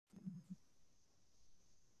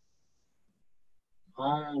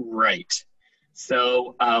All right.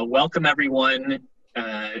 So welcome everyone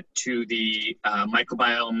to the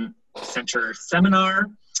Microbiome Center seminar.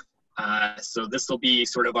 So this will be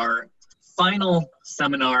sort of our final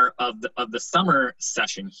seminar of the summer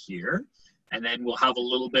session here. And then we'll have a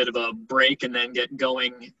little bit of a break and then get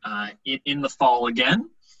going in the fall again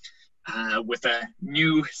with a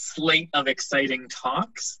new slate of exciting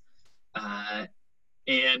talks.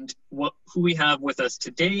 And who we have with us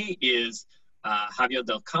today is Javier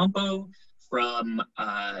del Campo from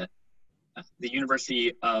the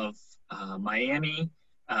University of Miami.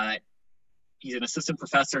 He's an assistant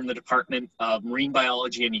professor in the Department of Marine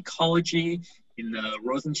Biology and Ecology in the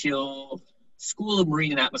Rosenstiel School of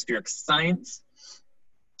Marine and Atmospheric Science.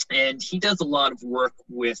 And he does a lot of work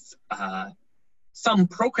with some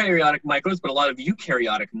prokaryotic microbes, but a lot of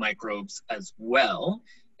eukaryotic microbes as well.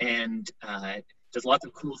 And does lots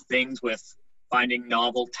of cool things with finding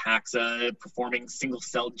novel taxa, performing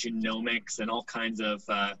single-cell genomics, and all kinds of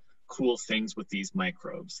cool things with these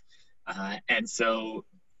microbes. And so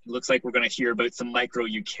it looks like we're going to hear about some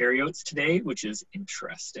microeukaryotes today, which is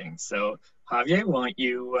interesting. So Javier, why don't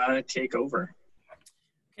you take over?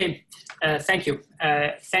 Okay, thank you.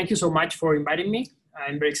 Thank you so much for inviting me.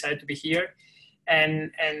 I'm very excited to be here.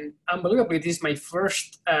 And unbelievably, this is my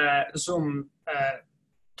first Zoom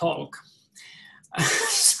talk.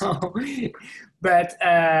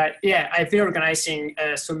 Yeah, I've been organizing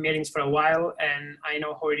some meetings for a while, and I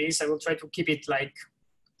know how it is. I will try to keep it like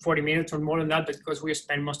 40 minutes or more than that, because we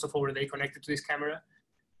spend most of our day connected to this camera.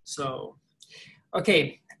 So,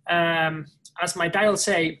 okay, as my title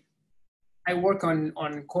say, I work on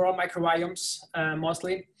coral microbiomes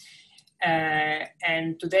mostly,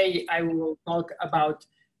 and today I will talk about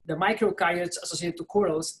the microeukaryotes associated to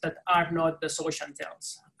corals that are not the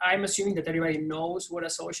zooxanthellae. I'm assuming that everybody knows what a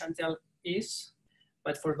zooxanthelle is,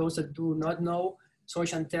 but for those that do not know,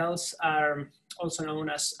 zooxanthellae are also known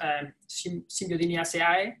as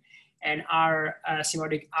Symbiodiniaceae and are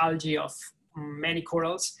symbiotic algae of many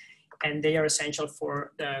corals, and they are essential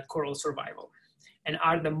for the coral survival and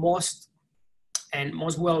are the most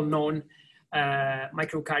well-known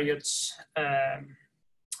microeukaryotes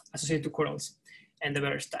associated to corals and the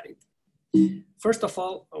better studied. First of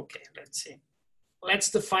all, okay, let's see.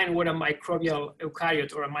 Let's define what a microbial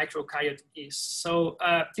eukaryote or a microeukaryote is. So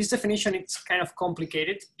this definition, it's kind of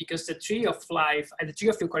complicated because the tree of life, the tree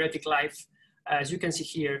of eukaryotic life, as you can see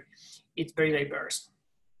here, it's very diverse.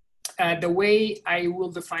 The way I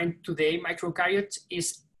will define today microeukaryotes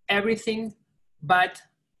is everything but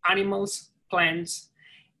animals, plants,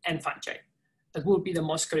 and fungi. That will be the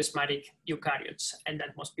most charismatic eukaryotes and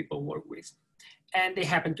that most people work with. And they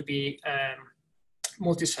happen to be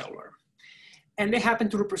multicellular. And they happen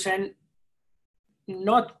to represent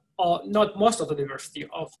not most of the diversity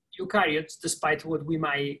of eukaryotes, despite what we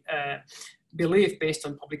might believe based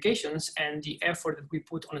on publications and the effort that we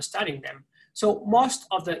put on studying them. So most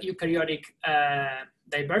of the eukaryotic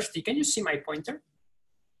diversity, can you see my pointer?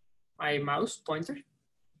 My mouse pointer?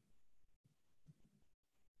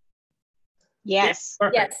 Yes.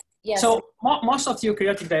 Perfect. Yes. So most of the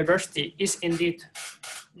eukaryotic diversity is indeed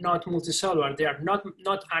not multicellular. They are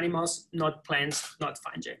not animals, not plants, not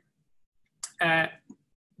fungi.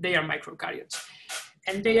 They are microeukaryotes.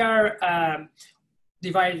 And they are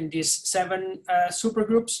divided in these 7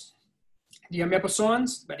 supergroups. The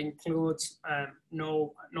amoebozoans, that includes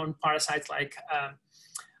non-parasites like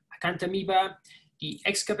acanthamoeba. The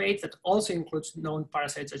excavate, that also includes known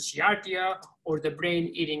parasites as Giardia, or the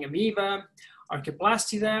brain-eating amoeba.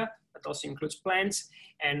 Archaeplastida, that also includes plants,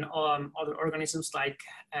 and other organisms like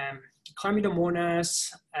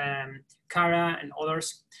Chlamydomonas, Cara, and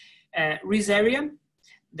others. Rhizaria,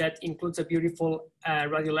 that includes the beautiful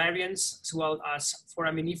radiolarians, as well as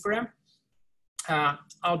foraminifera.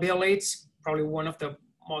 Alveolates, probably one of the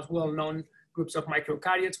most well-known groups of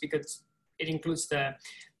microeukaryotes because it includes the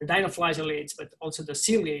dinoflagellates, but also the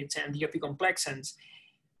ciliates and the epicomplexans.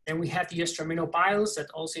 Then we have the estraminobiles that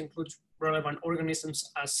also includes relevant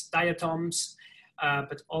organisms as diatoms,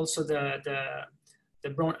 but also the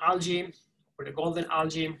brown algae or the golden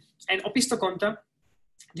algae. And Opistoconta,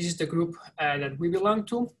 this is the group that we belong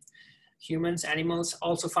to, humans, animals,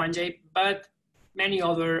 also fungi, but many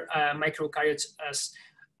other microeukaryotes as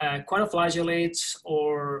quanoflagellates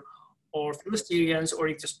or Philosterians or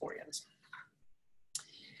Ichthyosporians.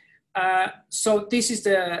 So these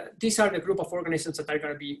are the group of organisms that I'm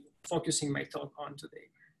going to be focusing my talk on today.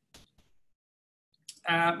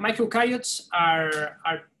 Microeukaryotes are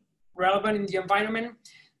relevant in the environment,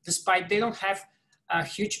 despite they don't have a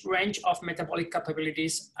huge range of metabolic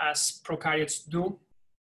capabilities as prokaryotes do.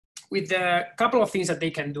 with a couple of things that they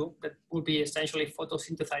can do that will be essentially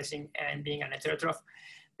photosynthesizing and being an heterotroph,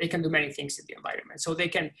 they can do many things in the environment. So they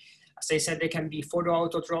can, as I said, they can be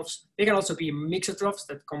photoautotrophs. They can also be mixotrophs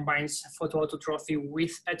that combines photoautotrophy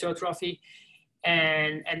with heterotrophy,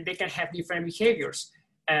 and they can have different behaviors.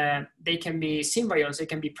 They can be symbionts, they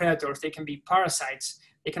can be predators, they can be parasites,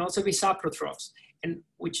 they can also be saprotrophs, and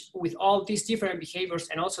which with all these different behaviors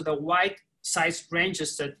and also the wide size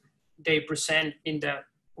ranges that they present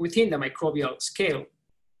within the microbial scale,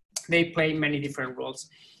 they play many different roles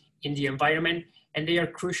in the environment, and they are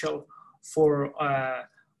crucial for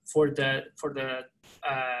the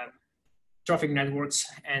trophic networks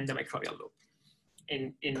and the microbial loop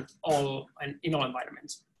in all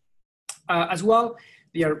environments. As well,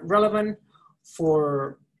 they are relevant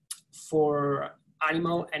for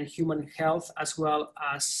animal and human health, as well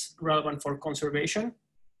as relevant for conservation.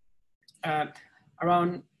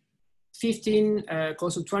 Around 15,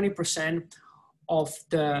 close to 20% of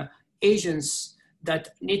the agents that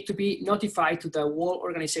need to be notified to the World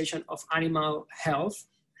Organization of Animal Health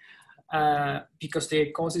because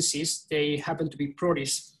they cause disease, they happen to be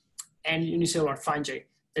protists and unicellular fungi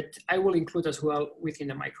that I will include as well within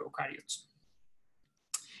the microeukaryotes.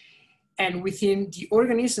 And within the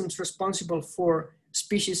organisms responsible for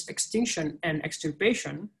species extinction and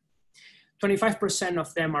extirpation, 25%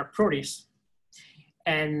 of them are protists,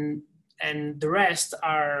 and the rest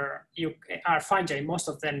are fungi, most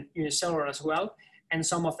of them unicellular as well, and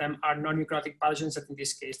some of them are non-eukaryotic pathogens, that in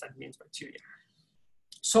this case, that means bacteria.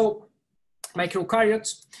 So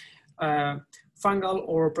microeukaryotes, fungal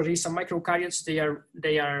or protista microeukaryotes,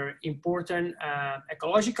 they are important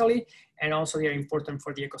ecologically, and also they are important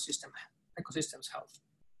for the ecosystem's health.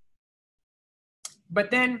 But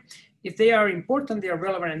then, if they are important, they are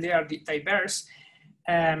relevant, and they are diverse,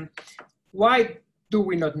 why do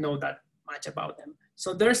we not know that much about them?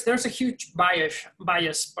 So there's a huge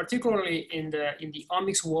bias, particularly in the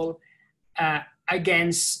omics world,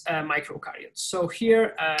 against microeukaryotes. So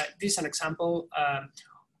here, this is an example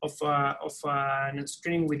of a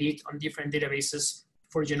screening we did on different databases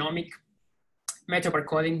for genomic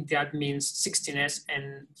metabarcoding. That means 16S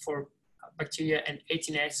and for bacteria and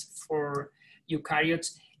 18S for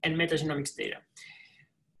eukaryotes, and metagenomics data.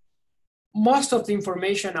 Most of the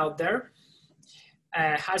information out there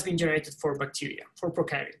has been generated for bacteria, for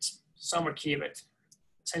prokaryotes. Some are key, but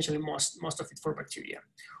essentially most of it for bacteria.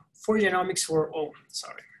 For genomics, for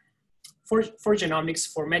genomics,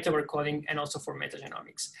 for metabarcoding, and also for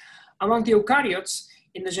metagenomics. Among the eukaryotes,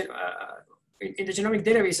 in the genomic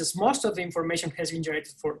databases, most of the information has been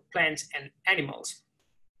generated for plants and animals.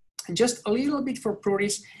 And just a little bit for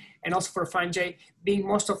protists, and also for fungi, being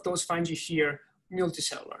most of those fungi here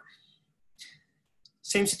multicellular.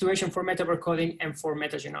 Same situation for metabarcoding and for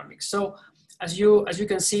metagenomics. So as you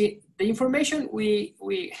can see, the information we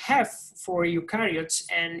have for eukaryotes,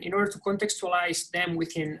 and in order to contextualize them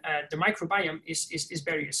within the microbiome is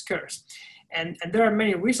very scarce. And there are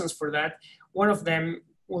many reasons for that. One of them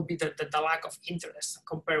will be the lack of interest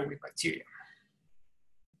compared with bacteria.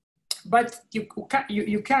 But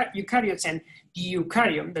eukaryotes and the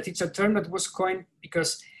eukaryote, that it's a term that was coined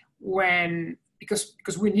because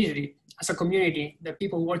we needed it as a community, the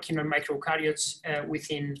people working on microeukaryotes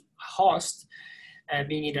within a host,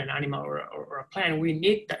 being it an animal or a plant, we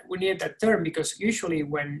need that term, because usually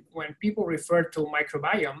when people refer to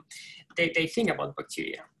microbiome, they think about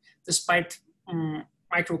bacteria, despite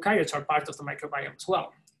microeukaryotes are part of the microbiome as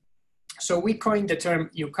well. So we coined the term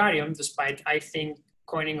eukaryote, despite I think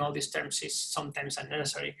coining all these terms is sometimes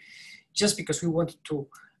unnecessary, just because we wanted to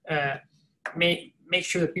make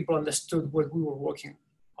sure that people understood what we were working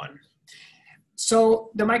on. So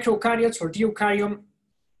the microeukaryotes, or the eukaryote,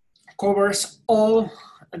 covers all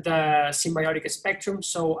the symbiotic spectrum.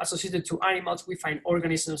 So associated to animals, we find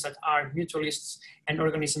organisms that are mutualists and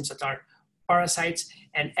organisms that are parasites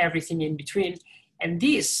and everything in between. And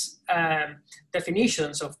these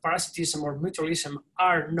definitions of parasitism or mutualism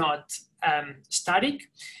are not static.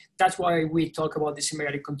 That's why we talk about the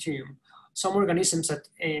symbiotic continuum. Some organisms that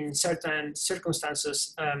in certain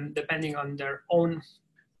circumstances, depending on their own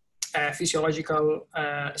physiological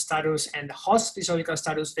status and the host physiological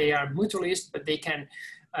status, they are mutualist, but they can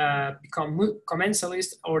become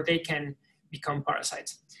commensalist, or they can become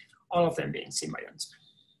parasites, all of them being symbionts.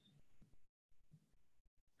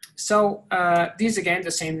 So this again,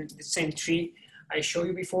 the same tree I showed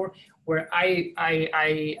you before, where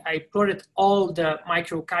I plotted all the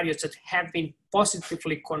microeukaryotes that have been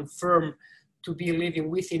positively confirmed to be living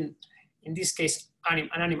within, in this case, an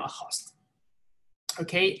animal host.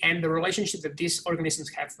 Okay, and the relationship that these organisms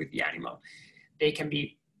have with the animal. They can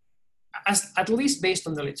be at least based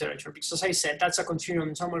on the literature, because as I said, that's a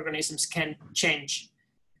continuum. Some organisms can change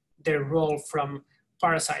their role from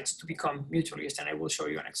parasites to become mutualists, and I will show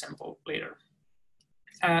you an example later.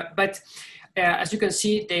 But as you can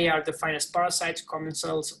see, they are defined as parasites,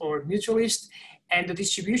 commensals, or mutualists, and the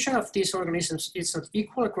distribution of these organisms is not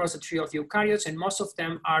equal across the tree of eukaryotes, and most of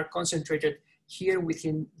them are concentrated here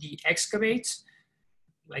within the excavates,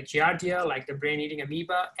 like Giardia, like the brain-eating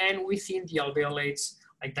amoeba, and within the alveolates,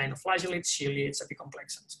 like dinoflagellates, ciliates,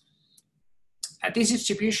 apicomplexans. This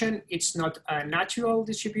distribution, it's not a natural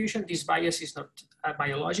distribution. This bias is not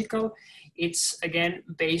biological. It's, again,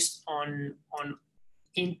 based on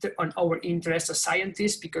our interest as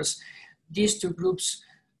scientists, because these two groups,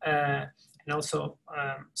 and also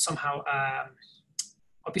somehow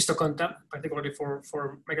Opisthocomta, particularly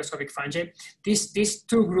for microscopic fungi, these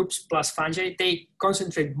two groups plus fungi, they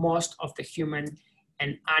concentrate most of the human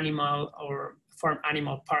and animal or farm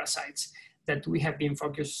animal parasites that we have been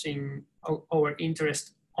focusing our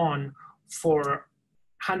interest on for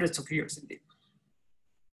hundreds of years indeed.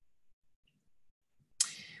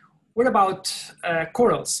 What about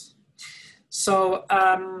corals? So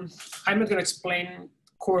I'm not going to explain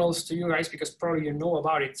corals to you guys because probably you know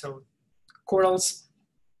about it. So corals,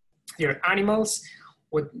 they're animals.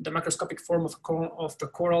 With the macroscopic form of the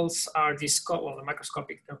corals are these, well, the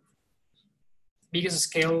macroscopic, the biggest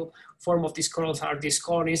scale form of these corals are these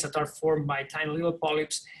colonies that are formed by tiny little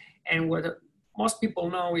polyps. And what most people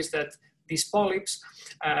know is that these polyps,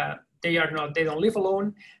 they don't live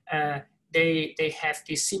alone. They have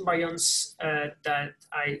these symbionts that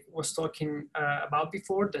I was talking about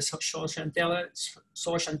before, the zooxanthellates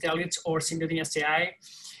or Symbiodiniaceae.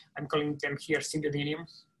 I'm calling them here Symbiodinium.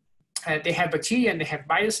 They have bacteria and they have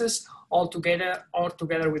viruses all together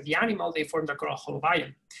with the animal, they form the coral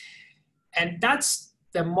holobiome. And that's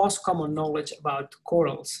the most common knowledge about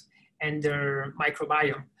corals and their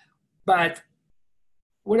microbiome. But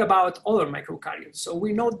what about other microeukaryotes? So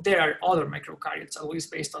we know there are other microeukaryotes, at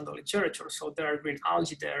least based on the literature. So there are green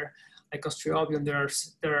algae there, like Ostriobium,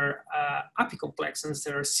 there are apicomplexans,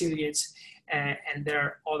 there are ciliates, and there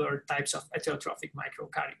are other types of heterotrophic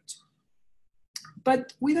microeukaryotes.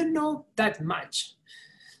 But we don't know that much.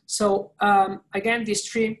 So again, this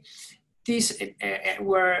tree,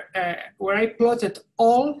 where I plotted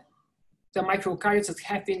all the microeukaryotes that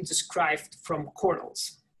have been described from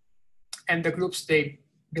corals and the groups they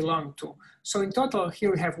belong to. So in total,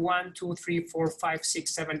 here we have 1, 2, 3, 4, 5,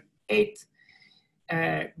 6, 7, 8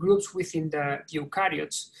 groups within the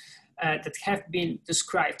eukaryotes that have been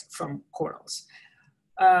described from corals.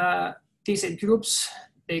 These 8 groups,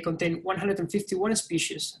 they contain 151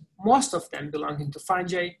 species, most of them belonging to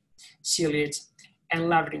fungi, ciliates, and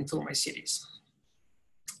Labyrinthomycetes.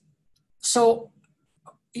 So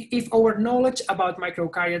if our knowledge about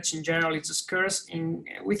microeukaryotes in general is scarce,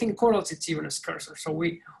 within corals it's even scarcer. So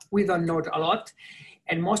we don't know a lot,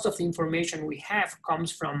 and most of the information we have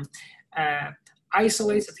comes from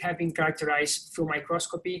isolates that have been characterized through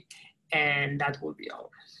microscopy, and that will be all.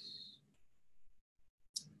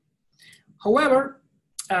 However,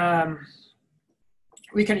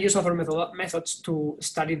 we can use other methods to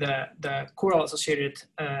study the coral-associated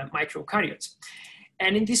microeukaryotes.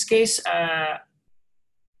 And in this case,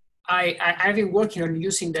 I've been working on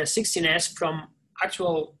using the 16S from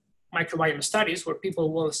actual microbiome studies where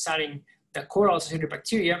people were studying the coral-associated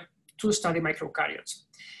bacteria to study microeukaryotes.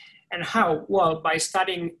 And how? Well, by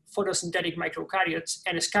studying photosynthetic microeukaryotes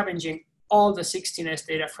and scavenging all the 16S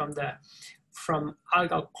data from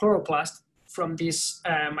algal chloroplast from these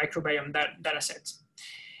microbiome data sets.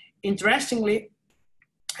 Interestingly,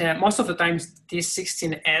 most of the times these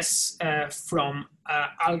 16S from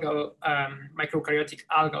algal microeukaryotic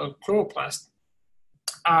algal chloroplast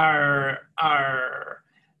are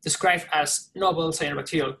described as novel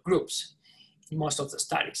cyanobacterial groups in most of the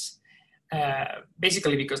studies.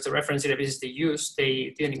 Basically because the reference databases they used,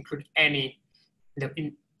 they didn't include any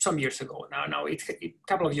in some years ago. Now a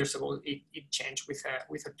couple of years ago, it changed with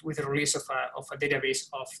the release of a database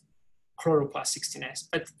of chloroplast 16S,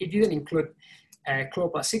 but it didn't include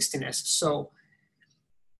chloroplast 16S. So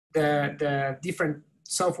the different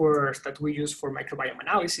softwares that we use for microbiome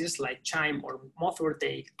analysis, like CHIME or Mothur,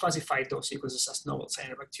 they classified those sequences as novel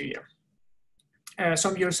cyanobacteria.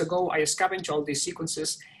 Some years ago, I scavenged all these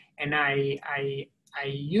sequences, and I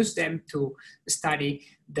used them to study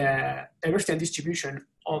the diversity and distribution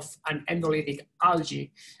of an endolithic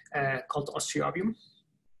algae called Ostriobium.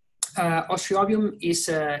 Ostriobium is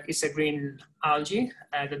a green algae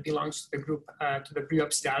that belongs to the group to the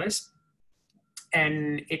Bryopsidales,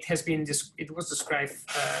 and it was described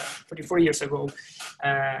 34 years ago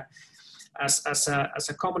as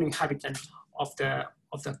a common inhabitant of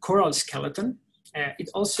the coral skeleton. It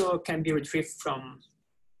also can be retrieved from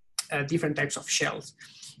different types of shells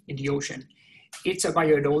in the ocean. It's a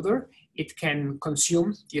bioodor. It can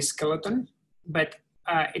consume the skeleton, but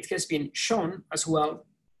it has been shown as well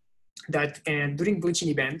that during bleaching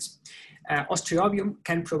events, Ostriobium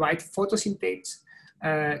can provide photosynthase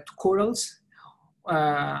to corals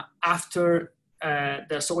after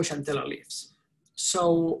the zooxanthella leaves.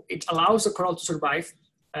 So it allows the coral to survive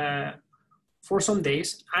for some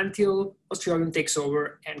days until Ostriobium takes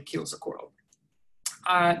over and kills the coral.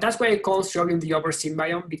 That's why I call Ostriobium the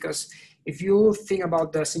over-symbiome, because if you think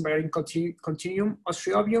about the symbiotic continuum,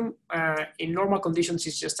 Ostriobium in normal conditions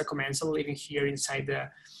is just a commensal living here inside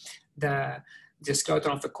the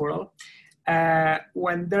skeleton of the coral.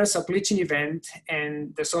 When there's a bleaching event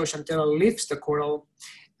and the zooxanthella leaves the coral,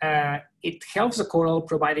 it helps the coral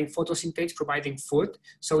providing photosynthase, providing food,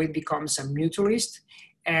 so it becomes a mutualist.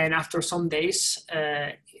 And after some days,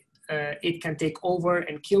 it can take over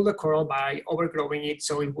and kill the coral by overgrowing it,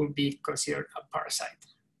 so it will be considered a parasite.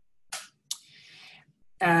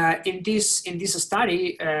 In this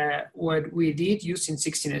study, what we did using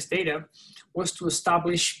 16S data was to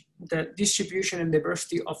establish the distribution and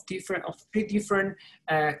diversity of three different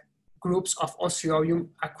groups of Ostriobium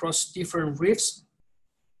across different reefs.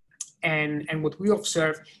 And what we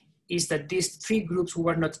observed is that these three groups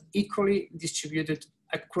were not equally distributed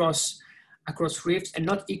across reefs and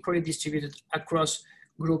not equally distributed across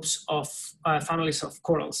groups of families of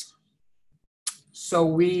corals. So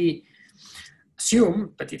we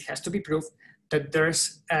assume, but it has to be proved, that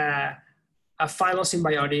there's a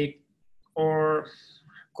phylosymbiotic, or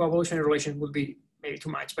coevolutionary relation would be maybe too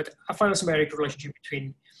much, but a phylosymbiotic relationship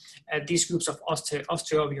between these groups of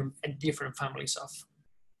Ostriobium and different families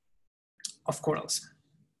of corals.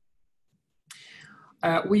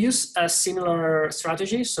 We use a similar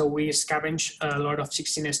strategy, so we scavenge a lot of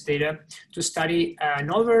 16S data to study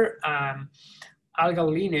another algal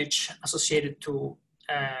lineage associated to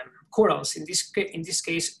corals. In this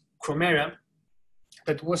case, Chromera,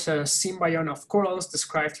 that was a symbiont of corals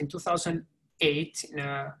described in 2008 in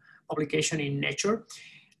a publication in Nature.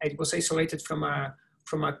 It was isolated from a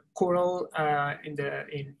coral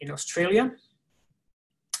in Australia,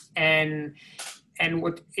 and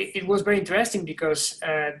what it was very interesting because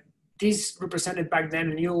this represented back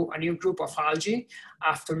then a new group of algae.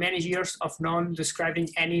 After many years of non-describing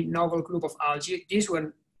any novel group of algae, this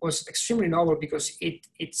one was extremely novel because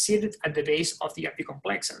it seated at the base of the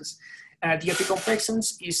epicomplexans. The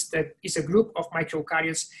epicomplexans is a group of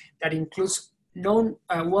microeukaryotes that includes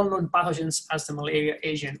well-known pathogens as the malaria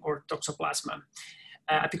agent or toxoplasma.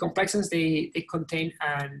 Epicomplexans, they contain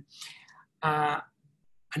an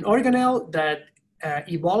organelle that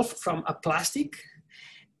evolved from a plastic,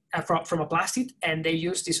 and they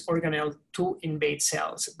use this organelle to invade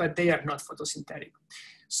cells, but they are not photosynthetic.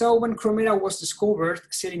 So when Chromera was discovered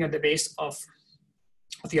sitting at the base of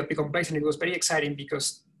the epicomplexan, it was very exciting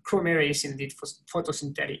because Chromera is indeed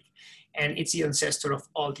photosynthetic, and it's the ancestor of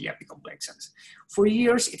all the epicomplexans. For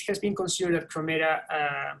years, it has been considered that Chromera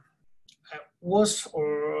was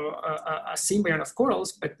a symbiont of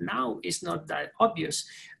corals, but now it's not that obvious.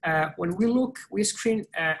 When we screen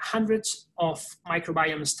hundreds of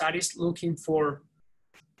microbiome studies looking for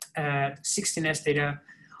 16S data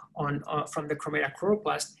from the Chromera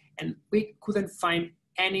chloroplast, and we couldn't find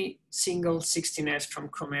any single 16S from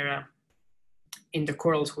Chromera in the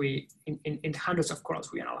corals in hundreds of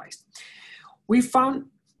corals we analyzed. We found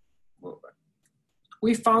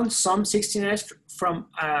some 16S from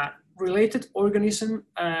related organism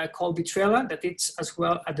called Vitrella that it's as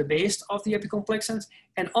well at the base of the epicomplexans,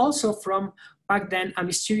 and also from back then a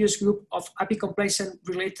mysterious group of epicomplexan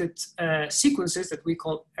related sequences that we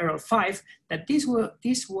call RL5, that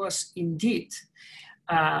this was indeed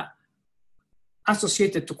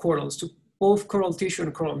associated to corals, to both coral tissue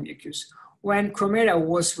and coral mucus, when Chromera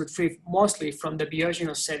was retrieved mostly from the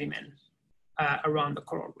biogenous sediment around the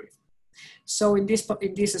coral reef. So in this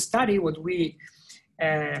study, what we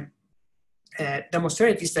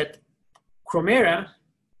demonstrated is that Chromera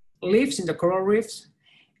lives in the coral reefs,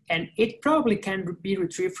 and it probably can be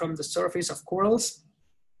retrieved from the surface of corals,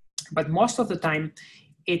 but most of the time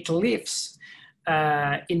it lives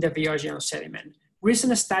in the biogenous sediment.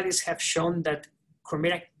 Recent studies have shown that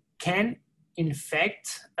Chromera can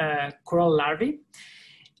infect coral larvae.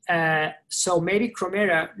 So maybe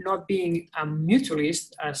Chromera, not being a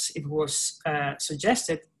mutualist as it was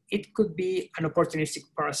suggested, it could be an opportunistic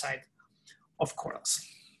parasite of corals.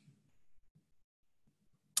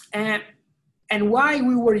 And why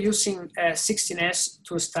we were using 16S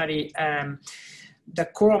to study the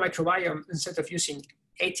coral microbiome, instead of using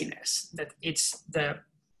 18S, that it's the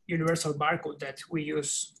universal barcode that we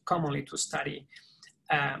use commonly to study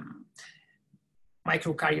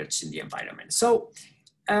microeukaryotes in the environment. So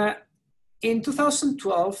in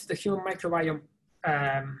 2012, the Human Microbiome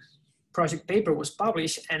project paper was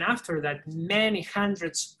published, and after that, many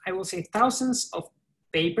hundreds, I will say thousands of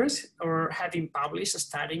papers have been published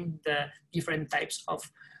studying the different types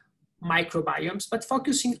of microbiomes, but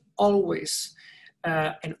focusing always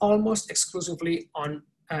and almost exclusively on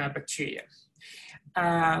bacteria.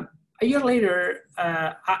 A year later,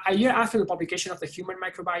 a year after the publication of the Human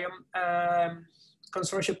Microbiome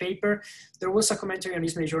Consortium paper, there was a commentary on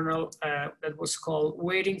ISME journal that was called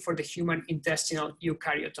Waiting for the Human Intestinal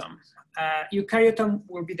Eukaryotum. Eukaryotum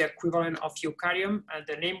will be the equivalent of eukaryon.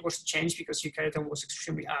 The name was changed because eukaryotum was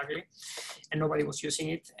extremely ugly and nobody was using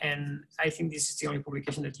it. And I think this is the only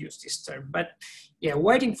publication that used this term. But yeah,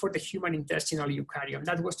 Waiting for the Human Intestinal Eukaryotum,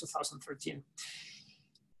 that was 2013.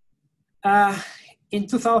 In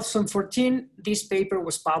 2014, this paper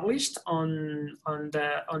was published on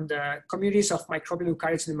the communities of microbial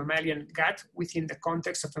eukaryotes in the mammalian gut within the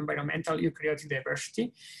context of environmental eukaryotic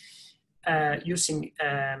diversity, using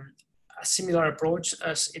a similar approach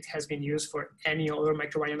as it has been used for any other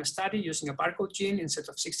microbiome study, using a barcode gene instead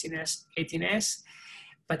of 16S, 18S.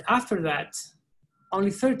 But after that,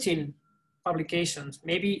 only 13 publications,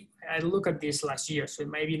 maybe I look at this last year, so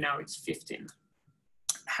maybe now it's 15,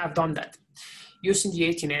 have done that, using the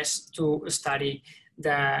 18S to study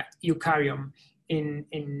the eukaryon in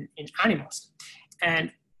animals.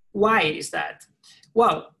 And why is that?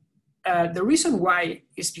 Well, the reason why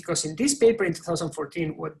is because in this paper in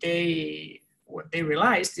 2014, what they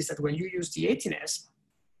realized is that when you use the 18S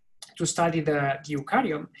to study the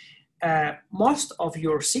eukaryon, most of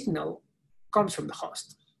your signal comes from the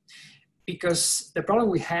host. Because the problem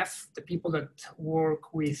we have, the people that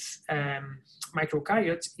work with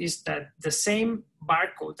microeukaryotes, is that the same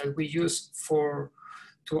barcode that we use to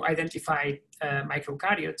identify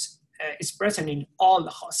microeukaryotes is present in all the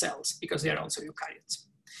host cells because they are also eukaryotes.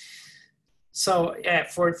 So yeah,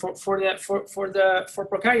 for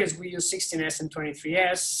prokaryotes we use 16S and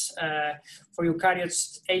 23S. For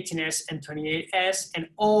eukaryotes, 18S and 28S, and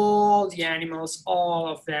all the animals, all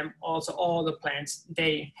of them, also all the plants,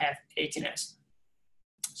 they have 18S.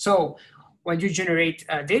 So when you generate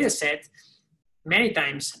a data set, many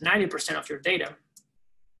times 90% of your data,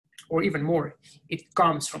 or even more, it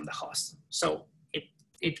comes from the host. So it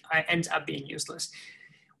ends up being useless.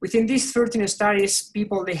 Within these 13 studies,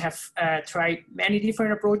 people, they have tried many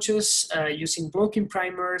different approaches, using blocking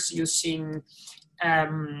primers, using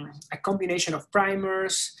a combination of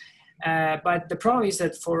primers. But the problem is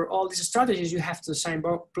that for all these strategies, you have to assign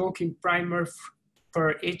blocking primer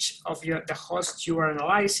for each of the hosts you are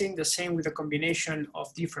analyzing, the same with a combination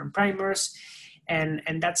of different primers, and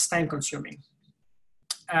that's time consuming.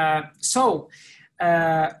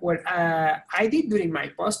 What I did during my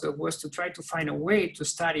postdoc was to try to find a way to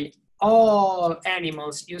study all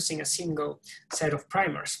animals using a single set of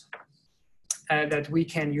primers that we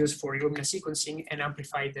can use for Illumina sequencing and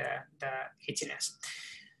amplify the 18S.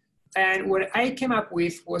 And what I came up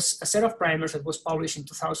with was a set of primers that was published in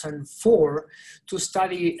 2004 to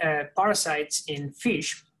study parasites in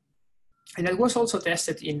fish. And that was also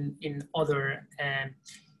tested in other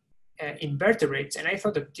invertebrates, and I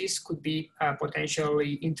thought that this could be a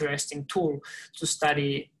potentially interesting tool to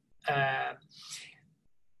study the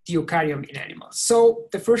eukaryon in animals. So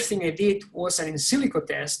the first thing I did was an in silico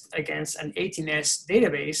test against an 18S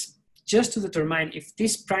database just to determine if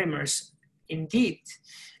these primers indeed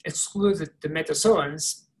excluded the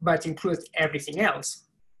metazoans but included everything else.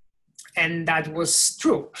 And that was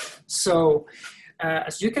true. So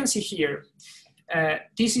as you can see here,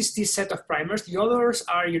 this is this set of primers. The others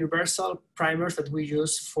are universal primers that we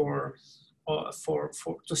use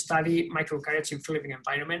to study microeukaryotes in free living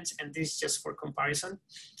environments, and this just for comparison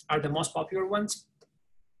are the most popular ones.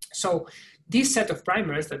 So this set of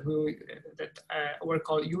primers that were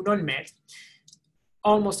called UNONMET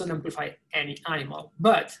almost don't amplify any animal,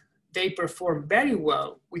 but they perform very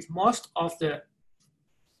well with most of the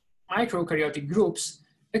microeukaryotic groups,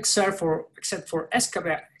 except for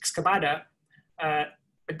Excavata.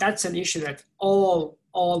 But that's an issue that all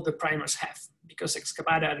the primers have, because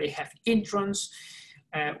Excavata, they have introns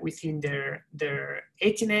within their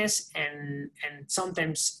 18S, and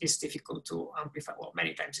sometimes it's difficult to amplify, well,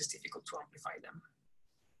 many times it's difficult to amplify them.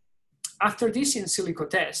 After this in silico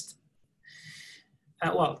test,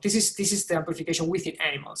 well, this is the amplification within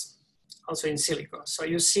animals, also in silico. So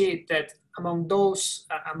you see that among those,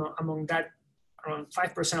 among that around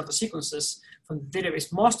 5% of the sequences from the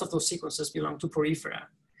database, most of those sequences belong to porifera.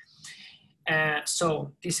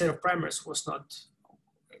 So this set of primers was not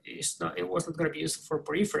going to be used for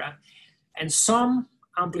porifera. And some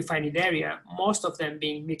amplify cnidaria, most of them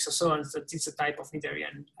being mixozoans, that is a type of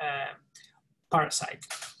cnidarian parasite.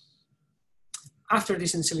 After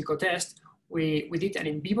this in silico test, we did an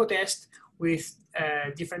in vivo test with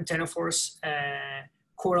different ctenophores,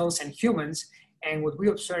 corals, and humans. And what we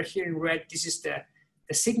observe here in red, this is the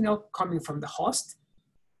signal coming from the host.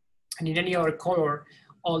 And in any other color,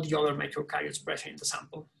 all the other microeukaryotes present in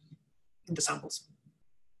the samples.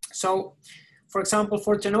 So, for example,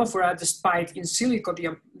 for Ctenophora, despite in silico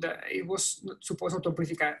it was supposed to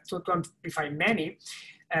amplify many,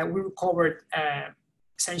 we recovered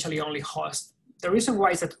essentially only host. The reason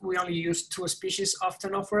why is that we only use 2 species of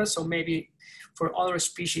Ctenophora, so maybe for other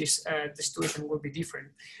species, the situation will be different.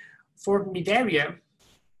 For cnidaria,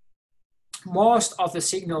 most of the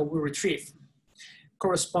signal we retrieve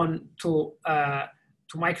correspond to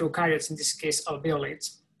microeukaryotes, in this case,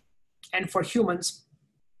 alveolates. And for humans,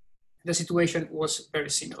 the situation was very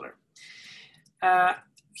similar.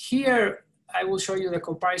 Here, I will show you the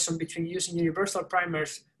comparison between using universal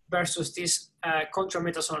primers versus these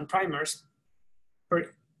contra-metazoan primers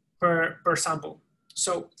per sample.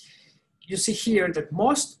 So you see here that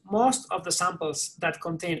most of the samples that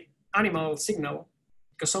contain animal signal,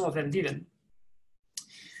 because some of them didn't,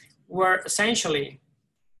 were essentially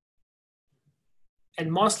and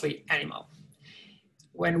mostly animal.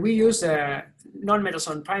 When we use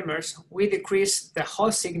non-metazoan primers, we decrease the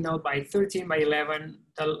host signal by 13 by 11.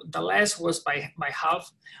 The less was by half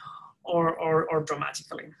or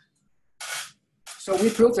dramatically. So we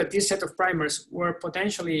proved that this set of primers were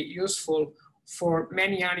potentially useful for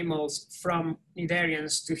many animals, from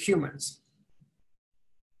cnidarians to humans.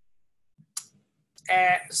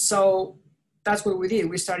 So that's what we did.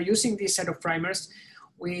 We started using this set of primers.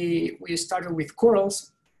 We started with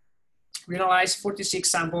corals. We analyzed 46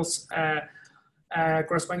 samples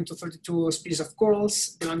corresponding to 32 species of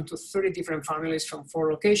corals, belonging to 30 different families from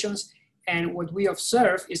 4 locations. And what we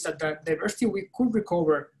observed is that the diversity we could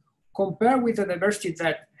recover, compared with the diversity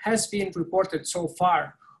that has been reported so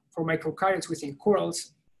far for microeukaryotes within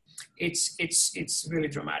corals, it's really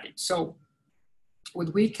dramatic. So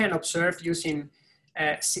what we can observe using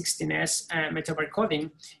 16S metabar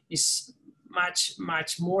coding is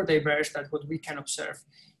much more diverse than what we can observe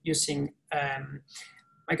using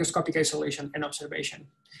microscopic isolation and observation.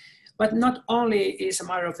 But not only is a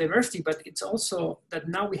matter of diversity, but it's also that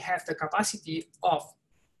now we have the capacity of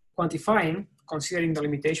quantifying, considering the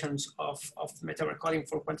limitations of metabar coding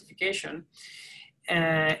for quantification,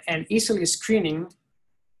 and easily screening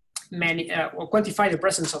many, or quantify the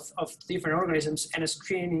presence of different organisms and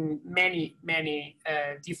screening many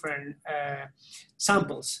different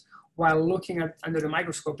samples. While looking at under the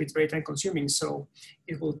microscope, it's very time consuming, so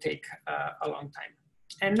it will take a long time.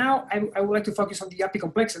 And now I would like to focus on the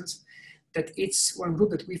apicomplexans, that it's one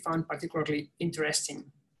group that we found particularly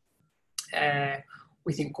interesting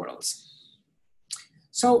within corals.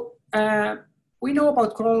 So we know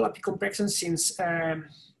about coral apicomplexans since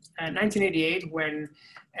 1988, when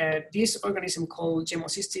this organism called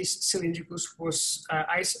Gemocystis cylindricus was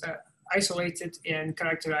isolated and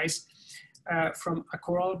characterized from a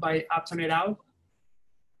coral by Upton et al.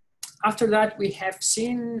 After that, we have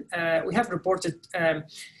seen, we have reported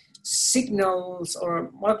signals or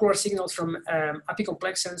molecular signals from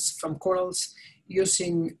apicomplexans from corals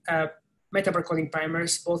using metabar coding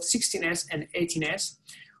primers, both 16S and 18S.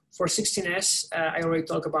 For 16S, I already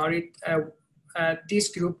talked about it. This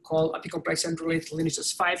group called apicomplexan related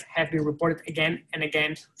lineages 5 have been reported again and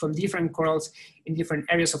again from different corals in different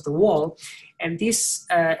areas of the world. And this,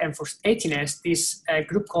 and for 18S, this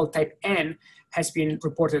group called type N has been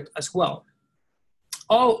reported as well.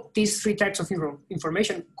 All these 3 types of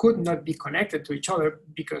information could not be connected to each other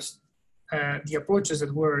because the approaches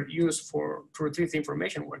that were used to retrieve the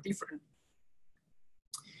information were different.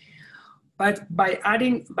 But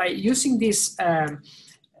by using this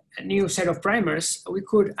new set of primers, we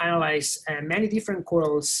could analyze many different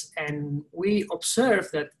corals, and we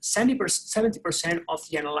observed that 70% of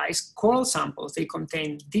the analyzed coral samples, they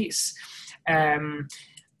contain this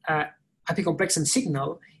apicomplexan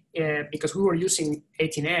signal. Because we were using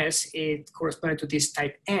 18S, it corresponded to this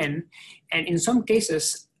type N, and in some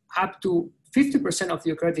cases, up to 50% of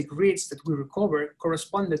the eukaryotic reads that we recovered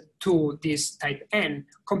corresponded to this type N,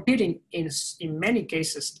 competing in many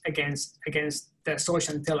cases against the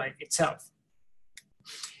Zooxanthellae itself.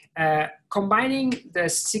 Combining the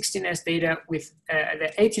 16S data with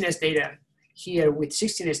the 18S data here with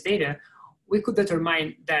 16S data, we could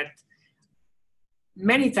determine that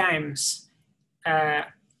many times the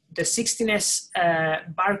 16S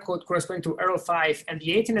barcode corresponding to ERL5 and the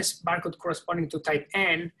 18S barcode corresponding to type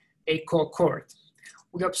N, they co-accord.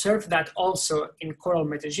 We observed that also in coral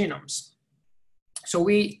metagenomes. So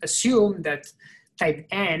we assume that type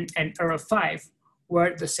N and ERL5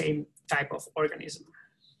 were the same type of organism,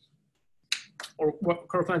 or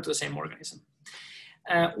correspond to the same organism.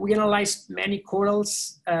 We analyzed many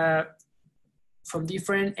corals from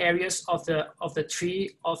different areas of the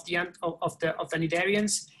tree of the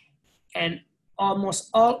cnidarians, and almost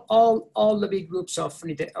all the big groups of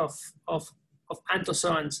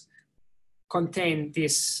anthozoans contain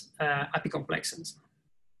these apicomplexans.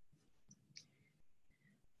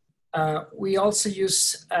 We also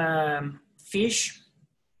use fish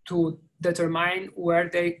to determine where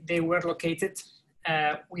they were located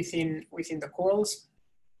within the corals.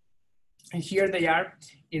 And here they are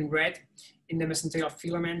in red in the mesenterial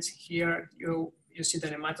filaments. Here you see the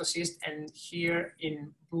nematocyst, and here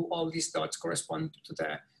in blue all these dots correspond to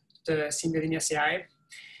the Symbiodiniaceae.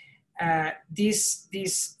 This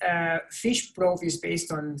fish probe is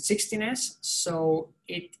based on 16S, so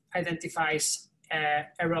it identifies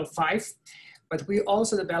ERL5, but we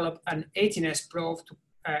also developed an 18S probe to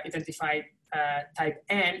identify type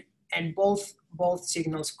N, and both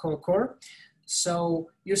signals co-occur. So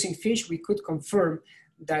using fish, we could confirm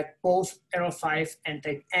that both ERL5 and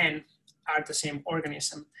type N are the same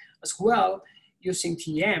organism. As well, using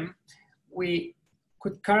TM, we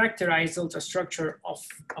could characterize the ultrastructure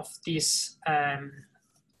of this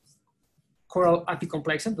coral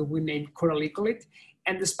apicomplexan that we named coral ecolith.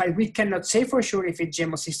 And despite we cannot say for sure if it's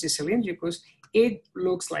Gemocystis cylindricus, it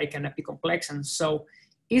looks like an apicomplexan. So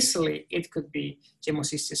easily it could be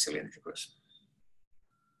Gemocystis cylindricus.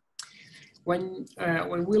 When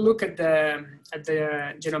we look at the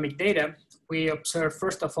genomic data, we observe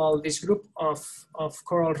first of all this group of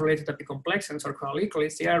coral-related apicomplexans or coral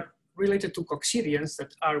ecoliths. They are related to coccidians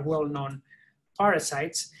that are well-known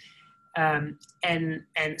parasites, and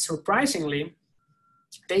surprisingly,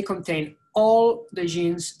 they contain all the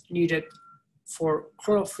genes needed for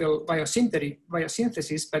chlorophyll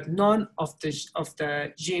biosynthesis, but none of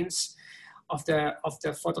the genes of the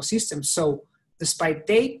photosystem. So despite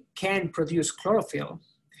they can produce chlorophyll,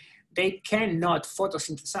 they cannot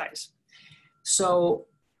photosynthesize. So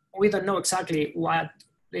we don't know exactly what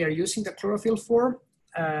they are using the chlorophyll for.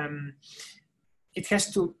 It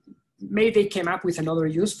has to, maybe they came up with another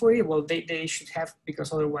use for it. Well, they should have,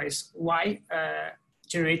 because otherwise, why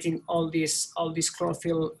generating all this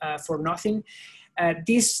chlorophyll for nothing?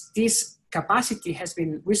 This capacity has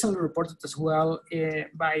been recently reported as well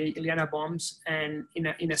by Ileana Boms, and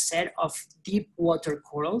in a set of deep water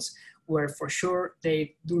corals where for sure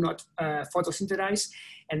they do not photosynthesize.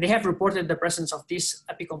 And they have reported the presence of these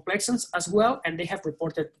apicomplexans as well, and they have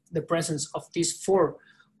reported the presence of these 4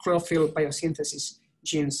 chlorophyll biosynthesis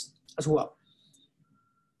genes as well.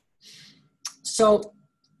 So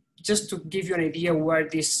just to give you an idea where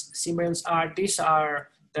these symbionts are, this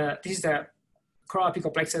is the coral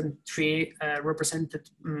apicomplexan tree represented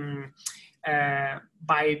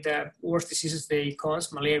by the worst diseases they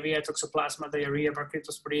cause: malaria, toxoplasma, diarrhea,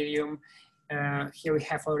 Barcryptosporidium. Here we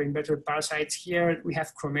have other invertebrate parasites. Here we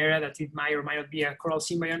have Chromera, that it might or might not be a coral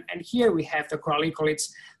symbiont. And here we have the coral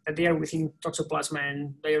ecoliths, that they are within toxoplasma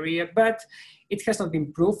and diarrhea, but it has not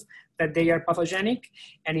been proved that they are pathogenic.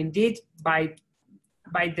 And indeed, by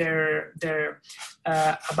their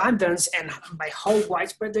abundance and by how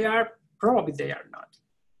widespread they are, probably they are not.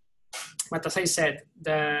 But as I said,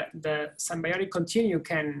 the symbiotic continuum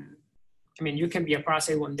can, you can be a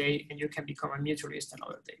parasite one day and you can become a mutualist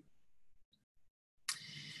another day.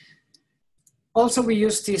 Also, we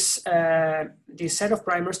use this set of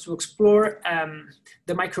primers to explore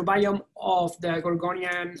the microbiome of the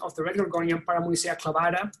gorgonian, of the red gorgonian Paramuicea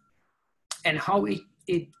clavata, and how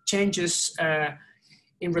it changes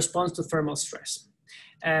in response to thermal stress.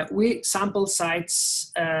 We sampled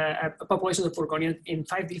sites, populations of gorgonians in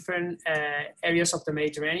 5 different areas of the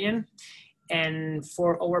Mediterranean. And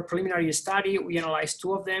for our preliminary study, we analyzed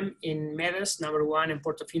 2 of them in Medes, number 1, and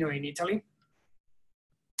Portofino in Italy.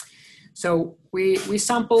 So we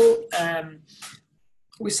sample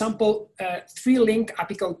 3 link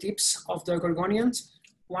apical tips of the gorgonians,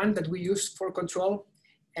 1 that we use for control,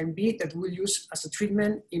 and B that we'll use as a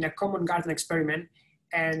treatment in a common garden experiment,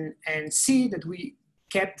 and C that we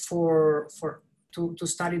kept to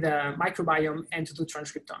study the microbiome and to do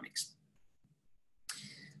transcriptomics.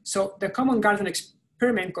 So the common garden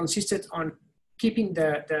experiment consisted on keeping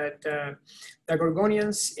the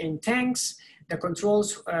gorgonians in tanks. The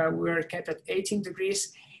controls were kept at 18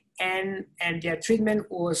 degrees, and their treatment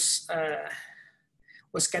was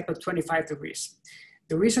was kept at 25 degrees.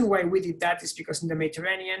 The reason why we did that is because in the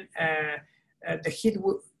Mediterranean, the heat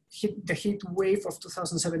wave of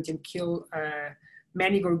 2017 killed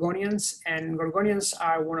many gorgonians, and gorgonians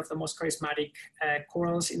are one of the most charismatic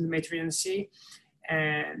corals in the Mediterranean Sea,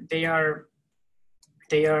 and they are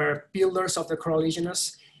builders of the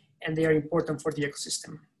coralligenous, and they are important for the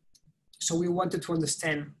ecosystem. So we wanted to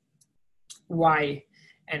understand why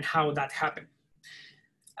and how that happened.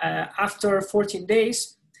 After 14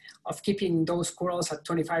 days of keeping those corals at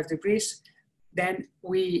 25 degrees, then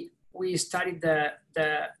we studied the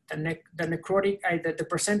necrotic, the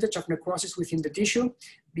percentage of necrosis within the tissue,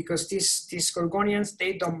 because these gorgonians,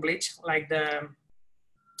 they don't bleach like the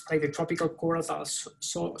tropical corals, are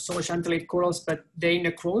so chantelate corals, but they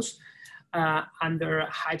necrose under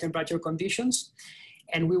high temperature conditions.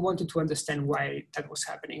 And we wanted to understand why that was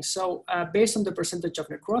happening. So based on the percentage of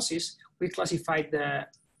necrosis, we classified the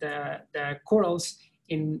corals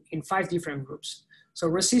in 5 different groups. So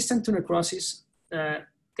resistant to necrosis,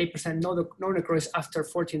 they present no necrosis after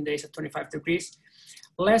 14 days at 25 degrees.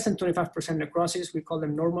 Less than 25% necrosis, we call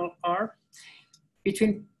them normal R.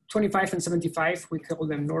 Between 25 and 75, we call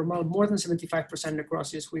them normal. More than 75%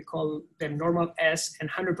 necrosis, we call them normal S, and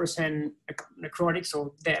 100% necrotic,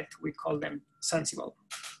 so dead, we call them sensible.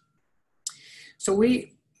 So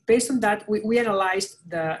based on that, we analyzed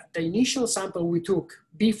the initial sample we took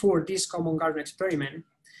before this common garden experiment,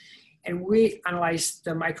 and we analyzed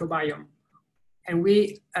the microbiome. And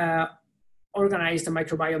we organized the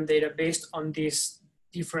microbiome data based on these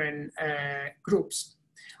different groups,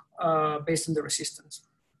 based on the resistance.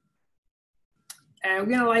 And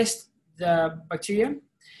we analyzed the bacteria.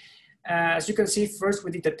 As you can see, first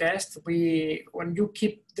we did the test. When you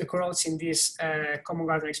keep the corals in this common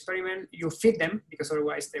garden experiment, you feed them, because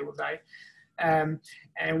otherwise they will die. And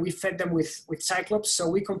we fed them with cyclops. So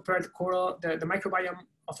we compared the microbiome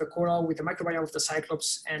of the coral with the microbiome of the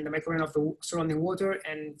cyclops and the microbiome of the surrounding water.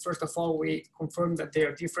 And first of all, we confirmed that they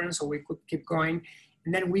are different, so we could keep going.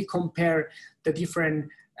 And then we compare the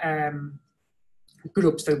different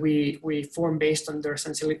groups that we form based on their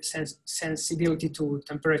sensibility to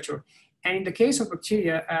temperature. And in the case of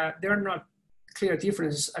bacteria, there are not clear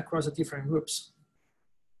differences across the different groups.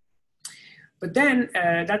 But then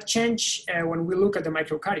that changed when we look at the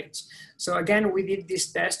microeukaryotes. So again, we did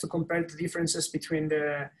this test to compare the differences between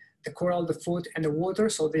the coral, the food, and the water.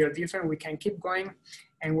 So they are different, we can keep going.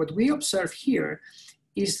 And what we observe here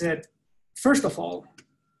is that, first of all,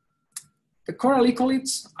 the coral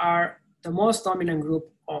ecolids are the most dominant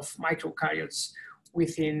group of microeukaryotes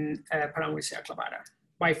within Paramuricea clavata,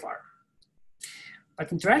 by far.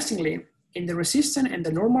 But interestingly, in the resistant and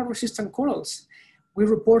the normal resistant corals, we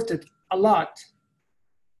reported a lot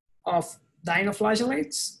of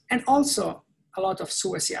dinoflagellates and also a lot of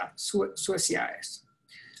Suessiae.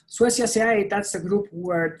 Suessiaceae, that's the group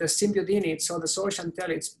where the symbiodinids or the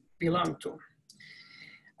zooxanthellid belong to.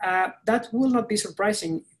 That will not be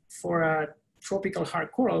surprising for a tropical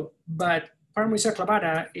hard coral, but Paramuricea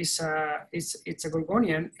clavata it's a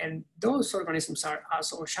gorgonian, and those organisms are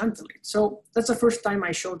also zooxanthellid. So that's the first time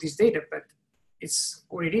I showed this data, but it's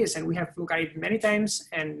what it is, and we have looked at it many times,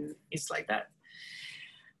 and it's like that.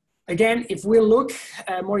 Again, if we look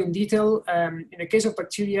more in detail, in the case of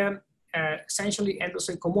bacteria, essentially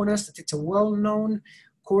Endozoicomonas, that it's a well-known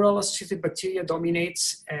coral-associated bacteria,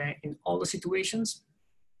 dominates in all the situations.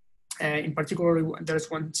 In particular, there's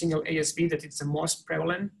one single ASB that is the most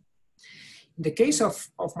prevalent. In the case of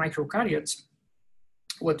microeukaryotes,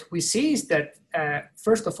 what we see is that,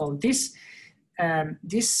 first of all, these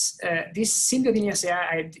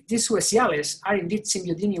Symbiodiniaceae, these Suessiales, are indeed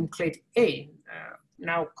Symbiodinium clade A,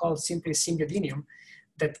 now called simply Symbiodinium,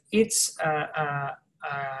 that it's a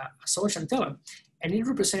zooxanthellum, and it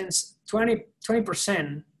represents 20%,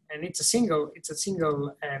 and it's a single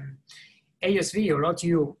ASV or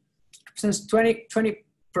OTU, represents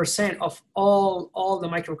 20% of all the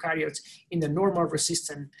microeukaryotes in the normal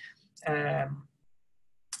resistant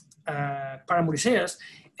Paramuriceas,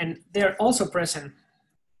 and they're also present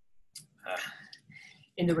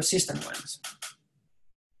in the resistant ones.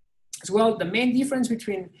 As well, the main difference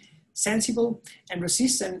between sensible and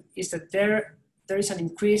resistant is that there is an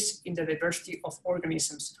increase in the diversity of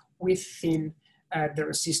organisms within the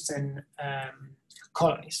resistant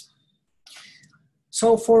colonies.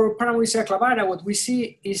 So for Paramuricea clavata, what we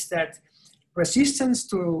see is that resistance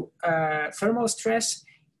to thermal stress,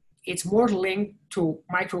 it's more linked to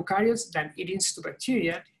microeukaryotes than it is to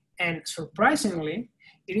bacteria. And surprisingly,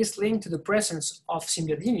 it is linked to the presence of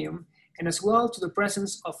Symbiodinium and as well to the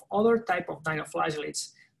presence of other type of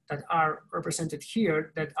dinoflagellates that are represented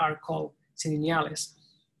here that are called Syndinyales.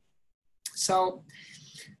 So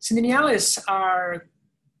Syndinyales are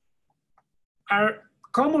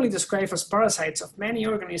commonly described as parasites of many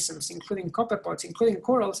organisms, including copepods, including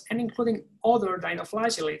corals, and including other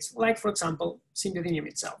dinoflagellates, like, for example, Symbiodinium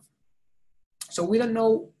itself. So we don't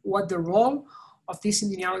know what the role of these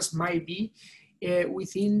Syndinyales might be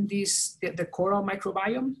within the coral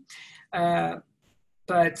microbiome,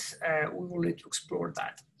 but we will need to explore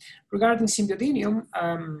that. Regarding Symbiodinium,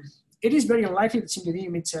 it is very unlikely that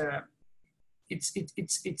Symbiodinium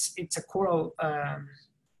it's a coral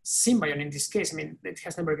symbiont in this case. I mean, it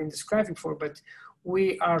has never been described before, but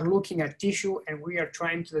we are looking at tissue and we are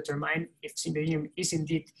trying to determine if Symbiodinium is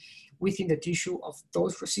indeed within the tissue of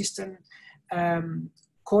those resistant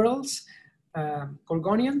corals,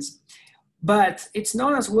 gorgonians. But it's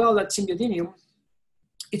known as well that Symbiodinium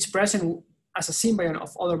is present as a symbiont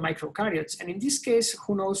of other microeukaryotes. And in this case,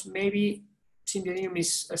 who knows, maybe Symbiodinium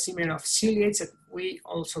is a symbiont of ciliates that we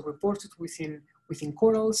also reported within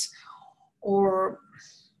corals, or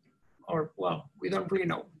well, we don't really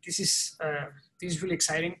know. This is really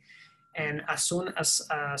exciting. And as soon as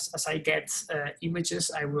I get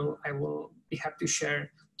images, I will be happy to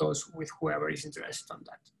share those with whoever is interested on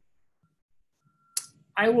that.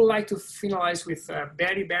 I would like to finalize with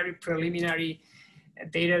very, very preliminary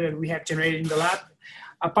data that we have generated in the lab.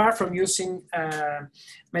 Apart from using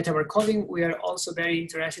metaver coding, we are also very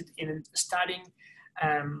interested in studying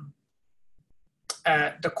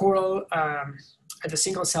the coral at the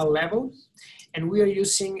single cell level. And we are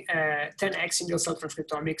using 10x single cell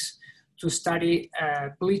transcriptomics to study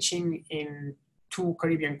bleaching in two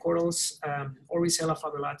Caribbean corals, Orbicella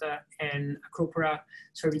fabulata and Acropora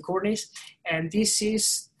cervicornis. And this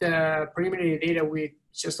is the preliminary data we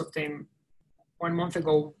just obtained 1 month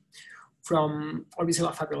ago from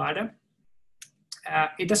Orbicella fabulata.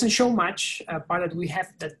 It doesn't show much, but that we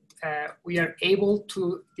have that we are able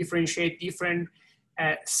to differentiate different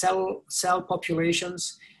cell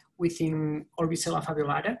populations within Orbicella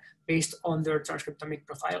fabulata based on their transcriptomic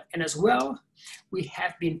profile. And as well, we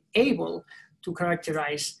have been able to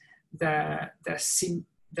characterize the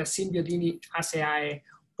Symbiodiniaceae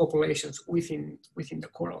populations within the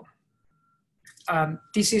coral.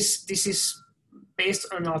 This is based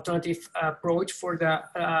on an alternative approach for the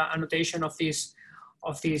annotation of these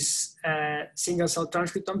single cell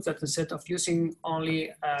transcriptomes, that instead of using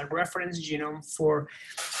only a reference genome for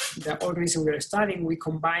the organism we are studying, we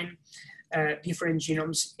combine different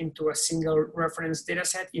genomes into a single reference data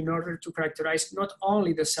set in order to characterize not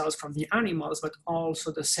only the cells from the animals, but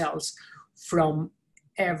also the cells from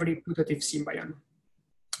every putative symbiont.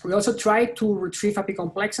 We also tried to retrieve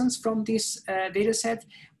apicomplexans from this data set,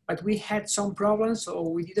 but we had some problems, so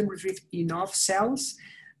we didn't retrieve enough cells.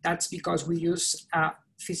 That's because we use a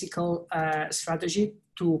physical strategy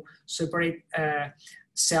to separate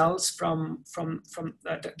cells from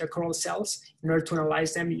the coral cells in order to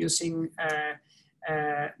analyze them using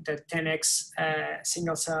the 10x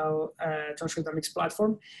single cell transcriptomics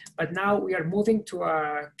platform. But now we are moving to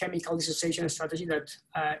a chemical dissociation strategy that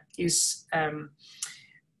is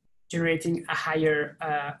generating a higher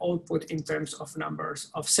output in terms of numbers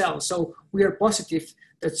of cells. So we are positive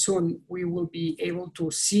that soon we will be able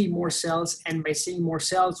to see more cells, and by seeing more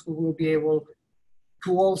cells, we will be able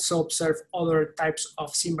to also observe other types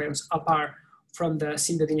of symbionts apart from the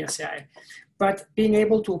Symbiodiniaceae. But being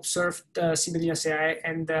able to observe the Symbiodiniaceae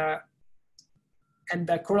and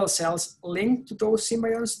the coral cells linked to those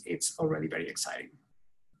symbionts, it's already very exciting.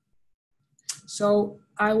 So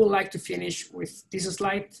I would like to finish with this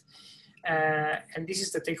slide, and this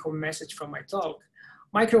is the take-home message from my talk.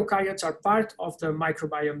 Microeukaryotes are part of the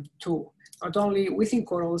microbiome too, not only within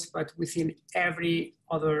corals, but within every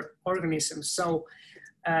other organism. So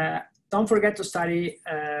don't forget to study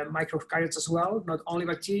microeukaryotes as well, not only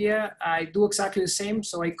bacteria. I do exactly the same.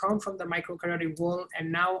 So I come from the microeukaryotic world,